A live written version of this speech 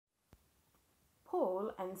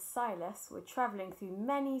Paul and Silas were travelling through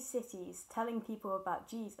many cities telling people about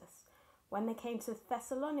Jesus when they came to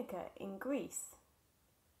Thessalonica in Greece.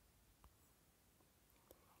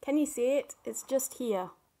 Can you see it? It's just here.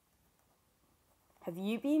 Have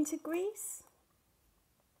you been to Greece?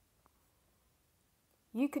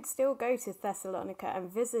 You could still go to Thessalonica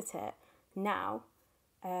and visit it now.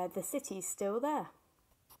 The city's still there.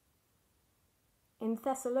 In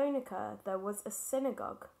Thessalonica, there was a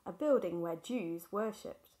synagogue, a building where Jews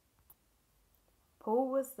worshipped.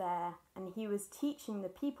 Paul was there and he was teaching the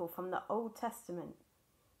people from the Old Testament.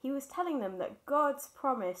 He was telling them that God's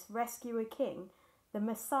promised rescuer king, the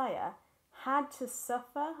Messiah, had to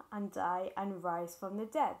suffer and die and rise from the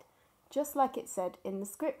dead, just like it said in the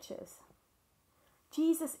scriptures.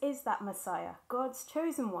 Jesus is that Messiah, God's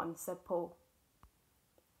chosen one, said Paul.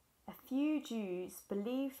 A few Jews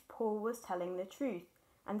believed Paul was telling the truth,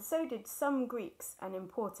 and so did some Greeks and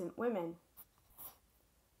important women.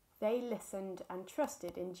 They listened and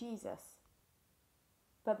trusted in Jesus.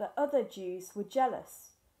 But the other Jews were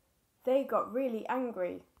jealous. They got really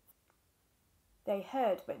angry. They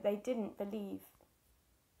heard, but they didn't believe.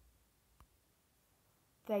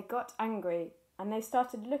 They got angry, and they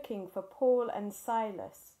started looking for Paul and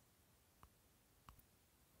Silas.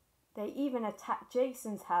 They even attacked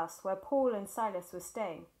Jason's house where Paul and Silas were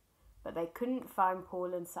staying, but they couldn't find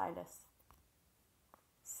Paul and Silas.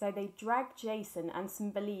 So they dragged Jason and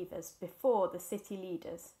some believers before the city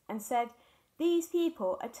leaders and said, "These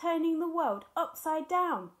people are turning the world upside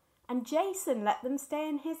down, and Jason let them stay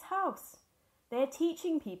in his house. They're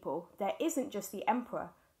teaching people there isn't just the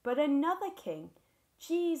emperor, but another king,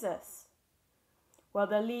 Jesus." Well,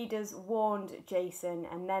 the leaders warned Jason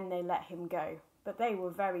and then they let him go, but they were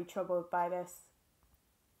very troubled by this.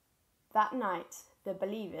 That night, the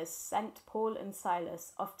believers sent Paul and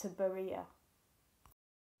Silas off to Berea.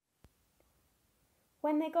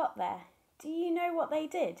 When they got there, do you know what they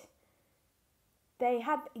did? They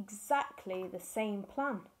had exactly the same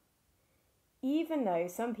plan. Even though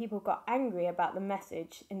some people got angry about the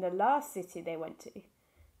message in the last city they went to,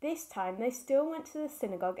 this time they still went to the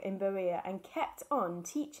synagogue in Berea and kept on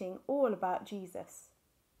teaching all about Jesus.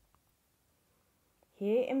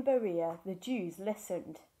 Here in Berea, the Jews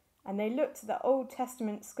listened, and they looked to the Old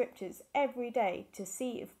Testament scriptures every day to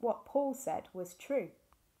see if what Paul said was true.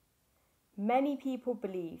 Many people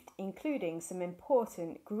believed, including some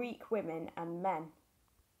important Greek women and men.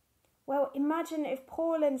 Well, imagine if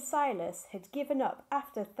Paul and Silas had given up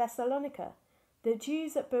after Thessalonica. The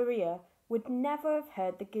Jews at Berea would never have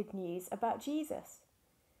heard the good news about Jesus.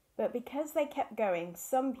 But because they kept going,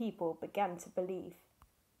 some people began to believe.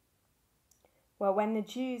 Well, when the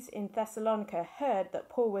Jews in Thessalonica heard that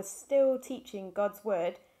Paul was still teaching God's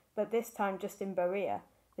word, but this time just in Berea,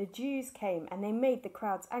 the Jews came and they made the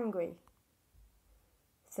crowds angry.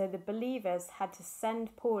 So the believers had to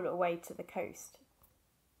send Paul away to the coast.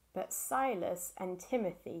 But Silas and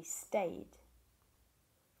Timothy stayed.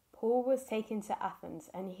 Paul was taken to Athens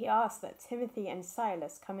and he asked that Timothy and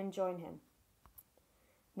Silas come and join him.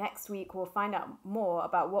 Next week we'll find out more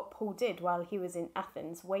about what Paul did while he was in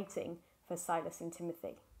Athens waiting for Silas and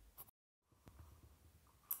Timothy.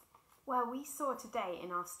 Well, we saw today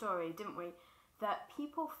in our story, didn't we, that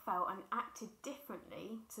people felt and acted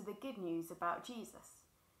differently to the good news about Jesus.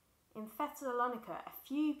 In Thessalonica, a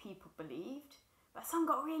few people believed, but some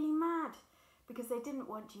got really mad because they didn't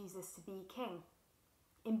want Jesus to be king.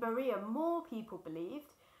 In Berea, more people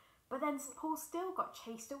believed, but then Paul still got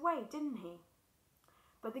chased away, didn't he?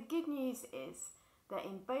 But the good news is that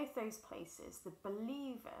in both those places, the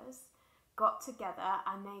believers got together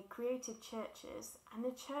and they created churches and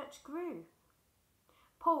the church grew.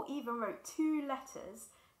 Paul even wrote 2 letters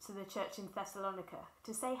to the church in Thessalonica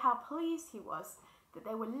to say how pleased he was that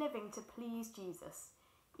they were living to please Jesus,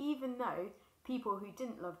 even though people who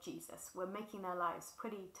didn't love Jesus were making their lives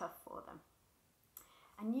pretty tough for them.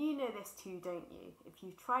 And you know this too, don't you? If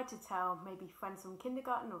you've tried to tell maybe friends from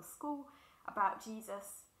kindergarten or school about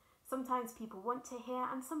Jesus, sometimes people want to hear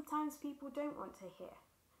and sometimes people don't want to hear.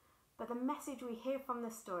 But the message we hear from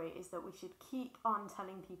this story is that we should keep on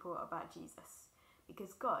telling people about Jesus,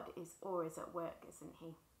 because God is always at work, isn't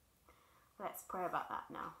he? Let's pray about that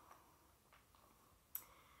now.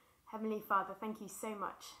 Heavenly Father, thank you so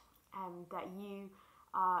much that you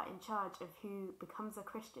are in charge of who becomes a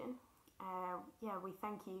Christian. We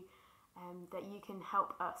thank you that you can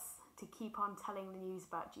help us to keep on telling the news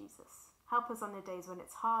about Jesus. Help us on the days when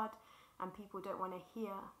it's hard and people don't want to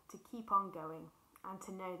hear, to keep on going and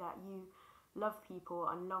to know that you love people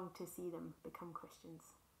and long to see them become Christians.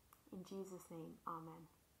 In Jesus' name, amen.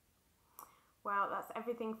 Well, that's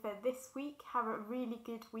everything for this week. Have a really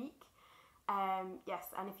good week. Yes,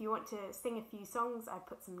 and if you want to sing a few songs, I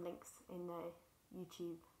put some links in the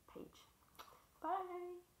YouTube page.